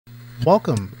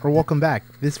Welcome back.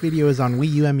 This video is on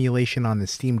Wii U emulation on the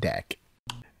Steam Deck.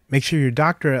 Make sure your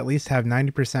doctor at least have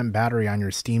 90% battery on your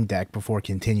Steam Deck before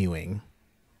continuing.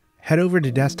 Head over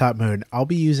to desktop mode. I'll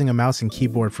be using a mouse and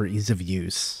keyboard for ease of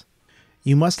use.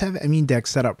 You must have Emudeck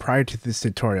set up prior to this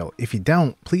tutorial. If you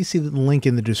don't, please see the link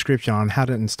in the description on how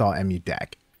to install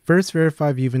Emudeck. First,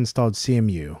 verify you've installed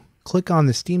Cemu. Click on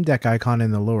the Steam Deck icon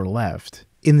in the lower left.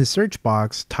 In the search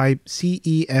box, type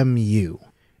Cemu.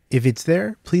 If it's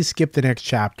there, please skip the next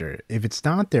chapter. If it's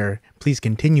not there, please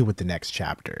continue with the next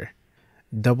chapter.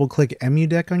 Double-click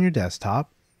Emudeck on your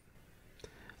desktop.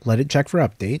 Let it check for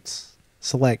updates.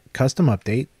 Select Custom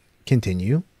Update,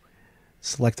 Continue.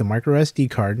 Select the microSD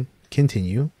card,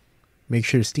 Continue. Make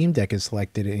sure Steam Deck is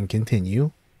selected and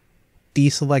Continue.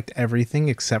 Deselect everything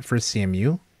except for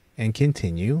Cemu and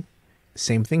Continue.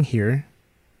 Same thing here.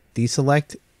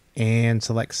 Deselect and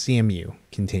select Cemu,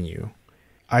 Continue.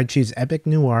 I choose Epic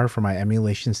Noir for my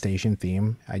emulation station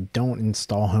theme. I don't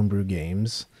install homebrew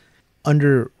games.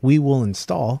 Under We Will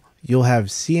Install, you'll have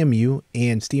Cemu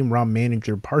and Steam ROM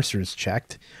Manager parsers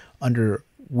checked. Under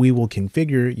We Will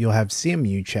Configure, you'll have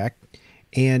Cemu checked.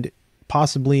 And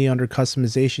possibly under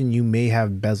customization, you may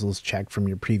have bezels checked from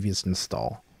your previous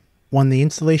install. When the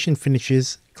installation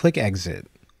finishes, click Exit.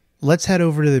 Let's head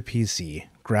over to the PC.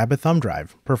 Grab a thumb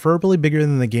drive, preferably bigger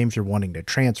than the games you're wanting to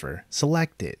transfer.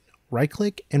 Select it.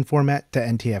 Right-click and format to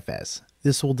NTFS.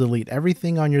 This will delete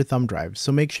everything on your thumb drive,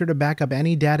 so make sure to back up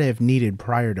any data if needed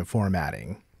prior to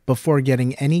formatting. Before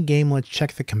getting any game, let's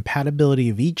check the compatibility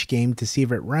of each game to see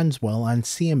if it runs well on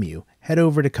Cemu. Head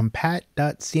over to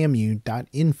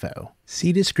compat.cemu.info.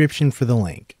 See description for the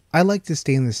link. I like to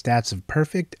stay in the stats of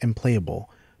perfect and playable.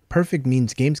 Perfect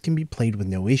means games can be played with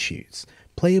no issues.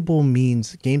 Playable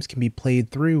means games can be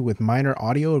played through with minor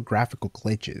audio or graphical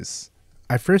glitches.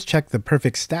 I first checked the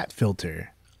perfect stat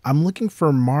filter. I'm looking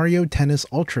for Mario Tennis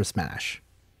Ultra Smash.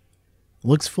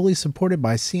 Looks fully supported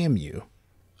by Cemu.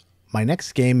 My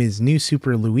next game is New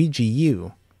Super Luigi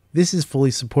U. This is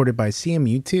fully supported by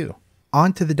Cemu too.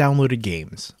 On to the downloaded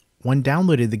games. When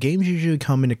downloaded, the games usually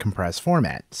come in a compressed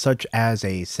format, such as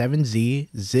a 7Z,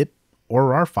 zip, or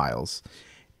RAR files,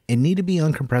 and need to be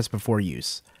uncompressed before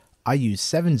use. I use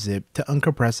 7-zip to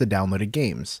uncompress the downloaded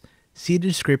games. See the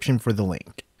description for the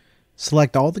link.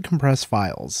 Select all the compressed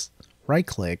files,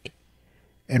 right-click,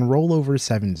 and roll over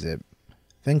 7-zip,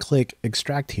 then click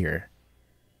Extract here.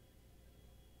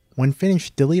 When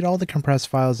finished, delete all the compressed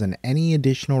files and any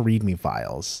additional README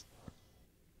files.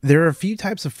 There are a few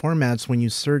types of formats when you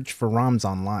search for ROMs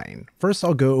online. First,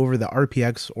 I'll go over the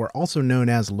RPX, or also known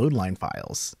as loadline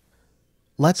files.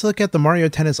 Let's look at the Mario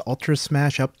Tennis Ultra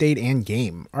Smash update and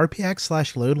game.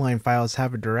 RPX/loadline files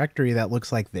have a directory that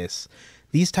looks like this.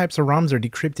 These types of ROMs are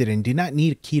decrypted and do not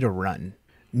need a key to run.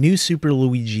 New Super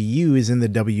Luigi U is in the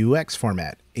WX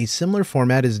format. A similar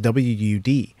format is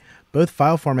WUD. Both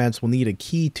file formats will need a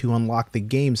key to unlock the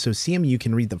game so Cemu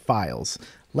can read the files.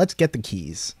 Let's get the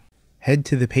keys. Head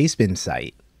to the Pastebin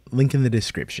site, link in the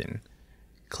description.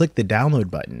 Click the download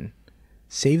button.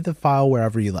 Save the file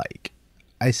wherever you like.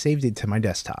 I saved it to my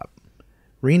desktop.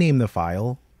 Rename the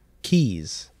file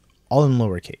Keys, all in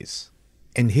lowercase,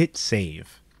 and hit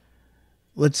save.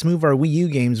 Let's move our Wii U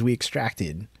games we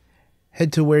extracted.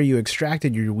 Head to where you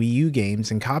extracted your Wii U games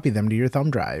and copy them to your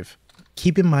thumb drive.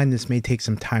 Keep in mind this may take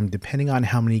some time depending on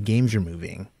how many games you're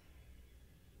moving.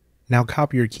 Now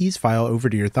copy your keys file over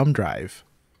to your thumb drive.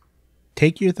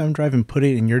 Take your thumb drive and put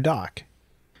it in your dock.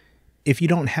 If you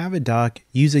don't have a dock,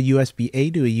 use a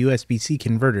USB-A to a USB-C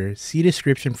converter. See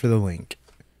description for the link.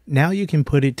 Now you can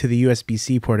put it to the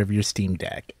USB-C port of your Steam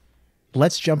Deck.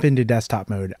 Let's jump into desktop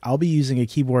mode. I'll be using a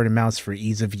keyboard and mouse for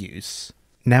ease of use.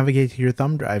 Navigate to your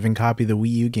thumb drive and copy the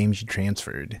Wii U games you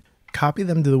transferred. Copy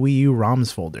them to the Wii U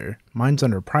ROMs folder. Mine's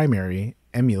under Primary,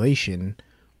 Emulation,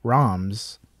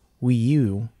 ROMs, Wii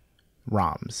U,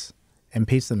 ROMs, and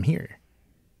paste them here.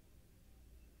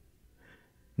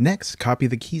 Next, copy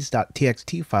the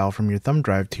Keys.txt file from your thumb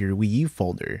drive to your Wii U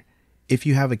folder. If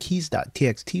you have a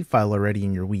Keys.txt file already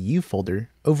in your Wii U folder,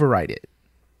 overwrite it.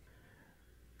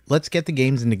 Let's get the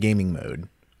games into gaming mode.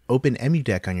 Open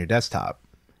Emudeck on your desktop.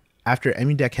 After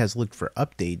Emudeck has looked for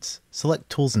updates, select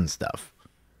Tools and Stuff.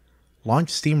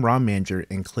 Launch Steam ROM Manager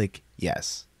and click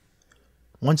Yes.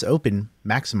 Once open,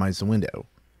 maximize the window.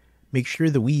 Make sure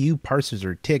the Wii U parsers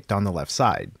are ticked on the left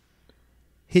side.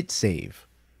 Hit Save.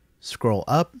 Scroll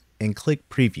up and click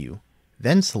Preview,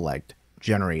 then select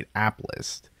Generate App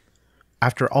List.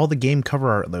 After all the game cover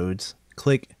art loads,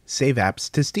 click Save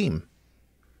Apps to Steam.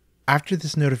 After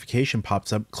this notification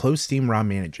pops up, close Steam ROM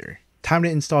Manager. Time to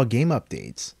install game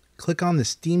updates. Click on the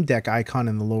Steam Deck icon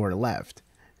in the lower left.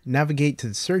 Navigate to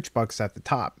the search box at the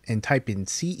top and type in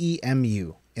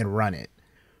Cemu and run it.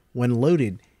 When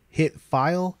loaded, hit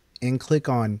File and click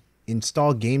on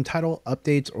Install Game Title,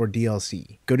 Updates, or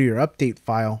DLC. Go to your update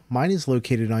file. Mine is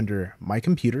located under My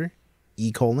Computer,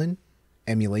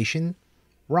 Emulation,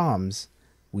 ROMs,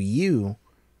 Wii U,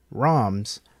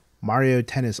 ROMs, Mario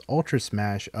Tennis Ultra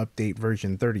Smash Update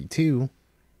version 32,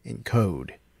 and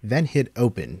Code. Then hit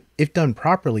Open. If done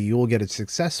properly, you will get a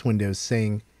success window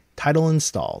saying Title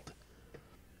installed.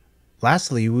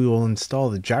 Lastly, we will install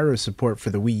the gyro support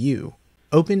for the Wii U.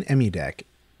 Open Emudeck,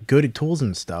 go to Tools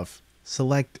and Stuff,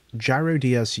 select Gyro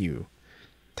DSU.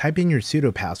 Type in your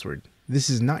Sudo password. This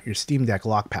is not your Steam Deck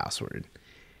lock password.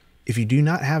 If you do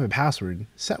not have a password,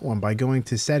 set one by going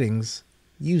to Settings,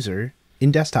 User,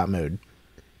 in desktop mode.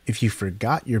 If you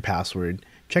forgot your password,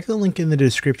 check the link in the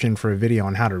description for a video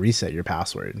on how to reset your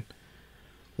password.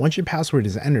 Once your password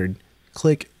is entered,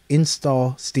 click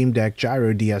Install Steam Deck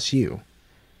Gyro DSU.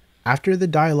 After the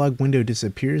dialog window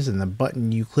disappears and the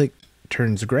button you click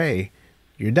turns gray,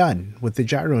 you're done with the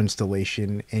gyro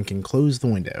installation and can close the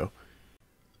window.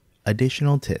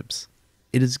 Additional tips.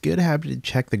 It is good habit to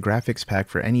check the graphics pack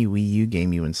for any Wii U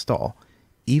game you install.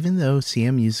 Even though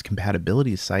Cemu's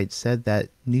compatibility site said that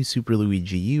new Super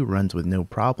Luigi U runs with no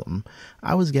problem,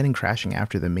 I was getting crashing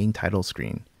after the main title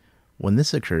screen. When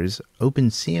this occurs, open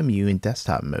Cemu in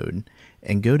desktop mode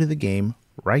and go to the game,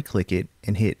 right-click it,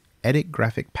 and hit Edit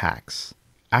Graphic Packs.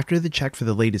 After the check for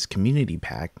the latest community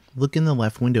pack, look in the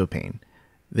left window pane.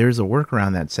 There is a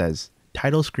workaround that says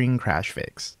Title Screen Crash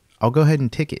Fix. I'll go ahead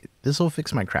and tick it. This will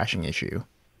fix my crashing issue.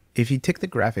 If you tick the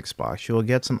graphics box, you will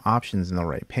get some options in the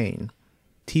right pane.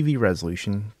 TV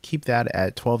resolution, keep that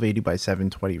at 1280 by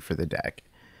 720 for the deck.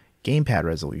 Gamepad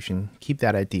resolution, keep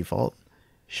that at default.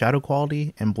 Shadow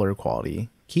quality and blur quality,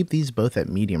 keep these both at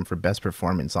medium for best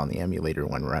performance on the emulator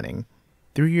when running.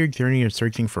 Through your journey of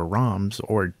searching for ROMs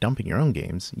or dumping your own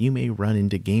games, you may run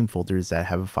into game folders that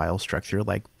have a file structure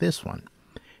like this one.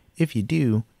 If you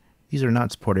do, these are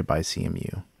not supported by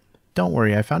Cemu. Don't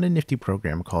worry, I found a nifty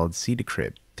program called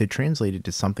Cdecrypt to translate it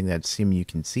to something that Cemu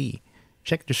can see.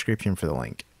 Check the description for the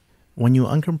link. When you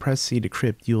uncompress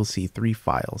Cdecrypt, you will see 3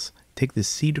 files. Take the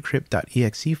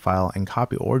Cdecrypt.exe file and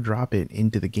copy or drop it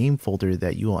into the game folder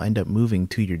that you will end up moving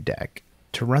to your deck.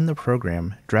 To run the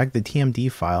program, drag the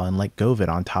TMD file and let go of it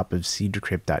on top of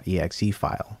Cdecrypt.exe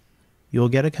file. You will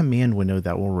get a command window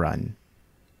that will run,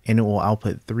 and it will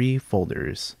output 3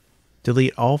 folders.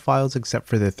 Delete all files except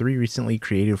for the 3 recently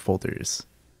created folders.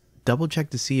 Double check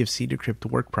to see if Cdecrypt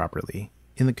worked properly.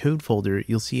 In the code folder,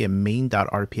 you'll see a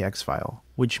main.rpx file,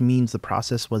 which means the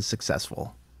process was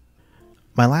successful.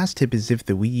 My last tip is if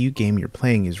the Wii U game you're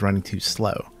playing is running too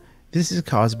slow. This is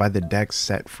caused by the deck's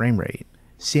set frame rate.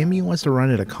 Cemu wants to run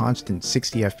at a constant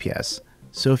 60 FPS,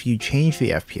 so if you change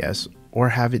the FPS or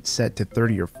have it set to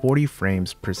 30 or 40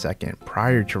 frames per second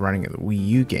prior to running a Wii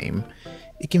U game,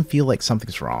 it can feel like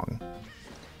something's wrong.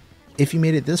 If you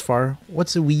made it this far,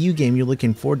 what's a Wii U game you're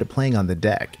looking forward to playing on the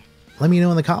deck? Let me know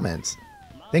in the comments.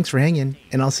 Thanks for hanging,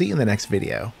 and I'll see you in the next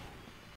video.